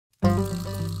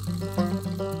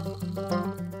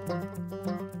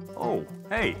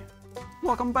Hey,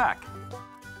 welcome back.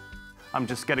 I'm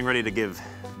just getting ready to give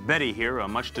Betty here a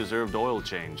much-deserved oil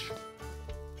change.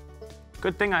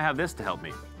 Good thing I have this to help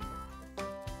me.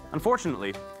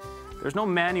 Unfortunately, there's no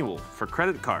manual for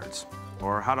credit cards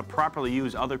or how to properly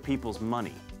use other people's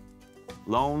money.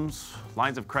 Loans,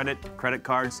 lines of credit, credit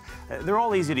cards, they're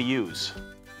all easy to use.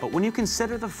 But when you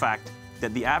consider the fact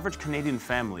that the average Canadian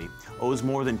family owes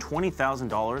more than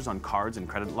 $20,000 on cards and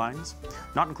credit lines,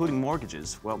 not including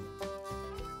mortgages, well,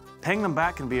 paying them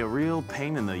back can be a real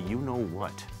pain in the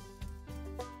you-know-what.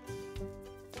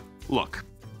 Look,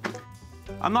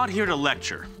 I'm not here to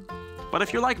lecture, but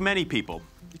if you're like many people,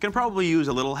 you can probably use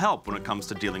a little help when it comes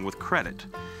to dealing with credit,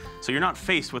 so you're not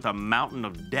faced with a mountain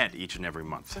of debt each and every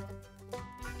month.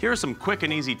 Here are some quick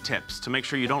and easy tips to make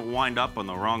sure you don't wind up on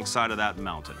the wrong side of that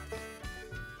mountain.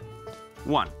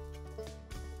 1.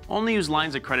 Only use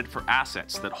lines of credit for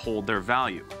assets that hold their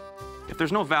value. If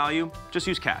there's no value, just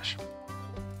use cash.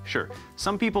 Sure,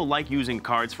 some people like using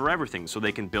cards for everything so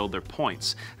they can build their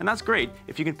points, and that's great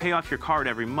if you can pay off your card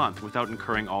every month without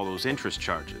incurring all those interest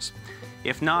charges.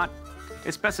 If not,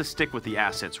 it's best to stick with the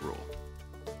assets rule.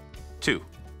 2.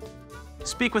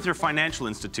 Speak with your financial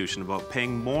institution about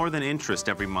paying more than interest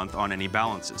every month on any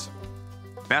balances.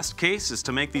 Best case is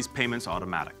to make these payments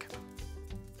automatic.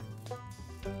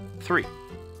 3.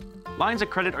 Lines of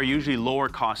credit are usually lower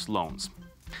cost loans.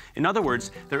 In other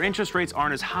words, their interest rates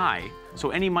aren't as high,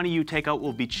 so any money you take out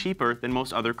will be cheaper than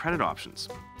most other credit options.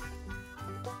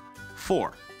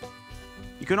 4.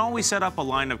 You can always set up a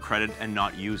line of credit and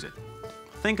not use it.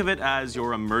 Think of it as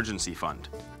your emergency fund.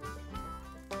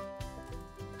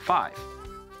 5.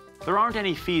 There aren't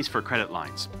any fees for credit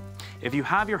lines. If you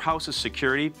have your house as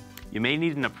security, you may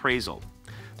need an appraisal.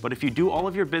 But if you do all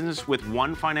of your business with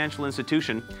one financial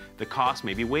institution, the cost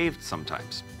may be waived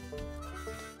sometimes.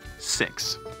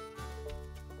 6.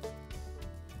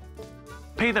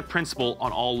 Pay the principal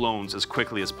on all loans as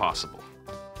quickly as possible.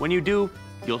 When you do,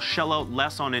 you'll shell out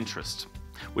less on interest,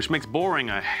 which makes borrowing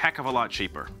a heck of a lot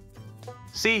cheaper.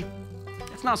 See,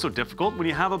 it's not so difficult when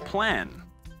you have a plan.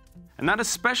 And that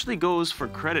especially goes for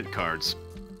credit cards.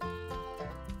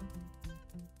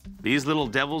 These little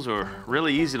devils are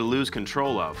really easy to lose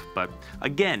control of, but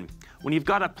again, when you've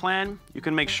got a plan, you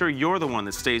can make sure you're the one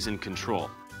that stays in control.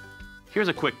 Here's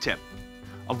a quick tip.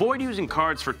 Avoid using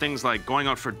cards for things like going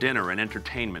out for dinner and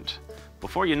entertainment.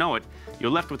 Before you know it, you're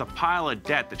left with a pile of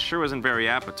debt that sure isn't very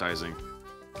appetizing.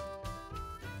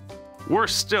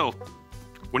 Worse still,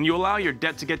 when you allow your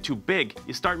debt to get too big,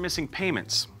 you start missing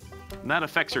payments. And that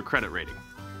affects your credit rating,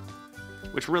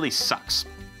 which really sucks,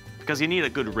 because you need a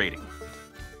good rating.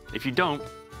 If you don't,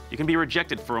 you can be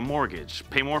rejected for a mortgage,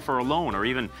 pay more for a loan, or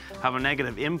even have a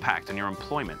negative impact on your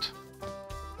employment.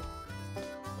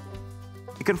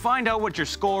 You can find out what your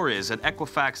score is at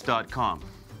Equifax.com.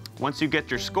 Once you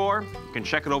get your score, you can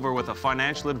check it over with a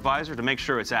financial advisor to make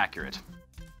sure it's accurate.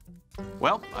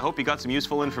 Well, I hope you got some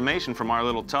useful information from our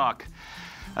little talk.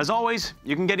 As always,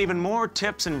 you can get even more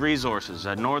tips and resources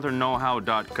at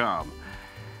northernknowhow.com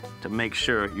to make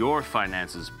sure your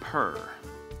finances purr,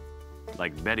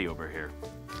 like Betty over here.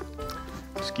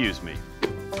 Excuse me.